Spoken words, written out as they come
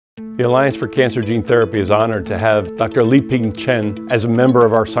The Alliance for Cancer Gene Therapy is honored to have Dr. Lieping Chen as a member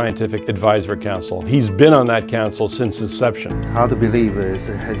of our Scientific Advisory Council. He's been on that council since inception. It's hard to believe it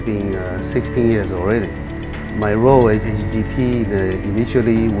has been 16 years already. My role at ACGT,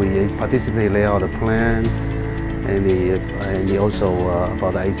 initially we participate, lay out a plan, and also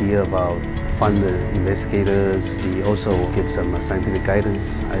about the idea about fund the investigators. He also gives some scientific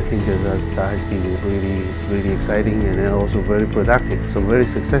guidance. I think that has been really exciting and also very productive. So very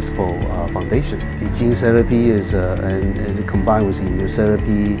successful foundation. The gene therapy is and combined with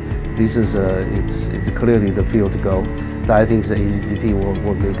immunotherapy. This is it's clearly the field to go. I think the ACGT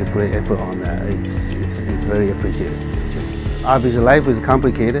will make a great effort on that. It's very appreciated. Obviously, life is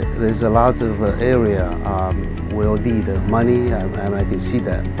complicated. There's a lot of area will need money, and I can see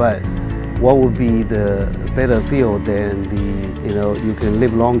that. But what would be the better field than you can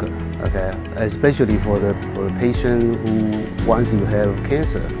live longer, okay? Especially for the patient who once you have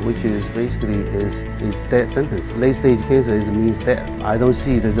cancer, which is basically is death sentence. Late stage cancer means death. I don't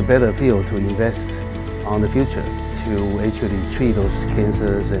see there's a better field to invest on the future to actually treat those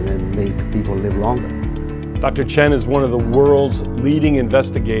cancers and then make people live longer. Dr. Chen is one of the world's leading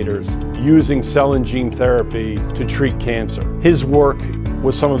investigators using cell and gene therapy to treat cancer. His work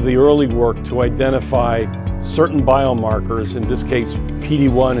was some of the early work to identify certain biomarkers, in this case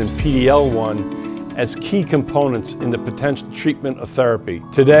PD-1 and PD-L1, as key components in the potential treatment of therapy.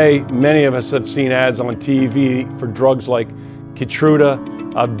 Today, many of us have seen ads on TV for drugs like Keytruda,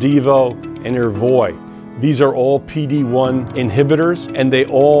 Opdivo, and Yervoy. These are all PD-1 inhibitors, and they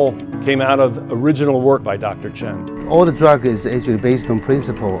all came out of original work by Dr. Chen. All the drug is actually based on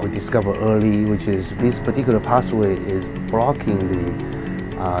principle we discovered early, which is this particular pathway is blocking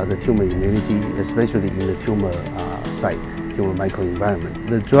the tumor immunity, especially in the tumor site, tumor microenvironment.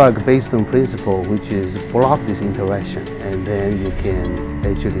 The drug based on principle, which is block this interaction, and then you can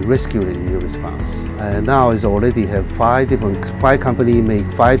actually rescue the immune response. And now it's already have five companies make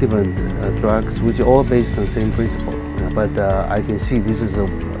 5 different drugs, which are all based on the same principle. But I can see this is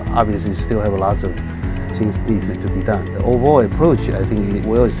obviously still have lots of things need to be done. The overall approach, I think, is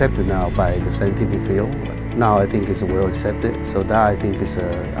well accepted now by the scientific field. Now I think it's well accepted, so that I think is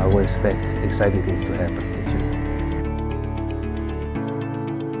I will expect exciting things to happen this year.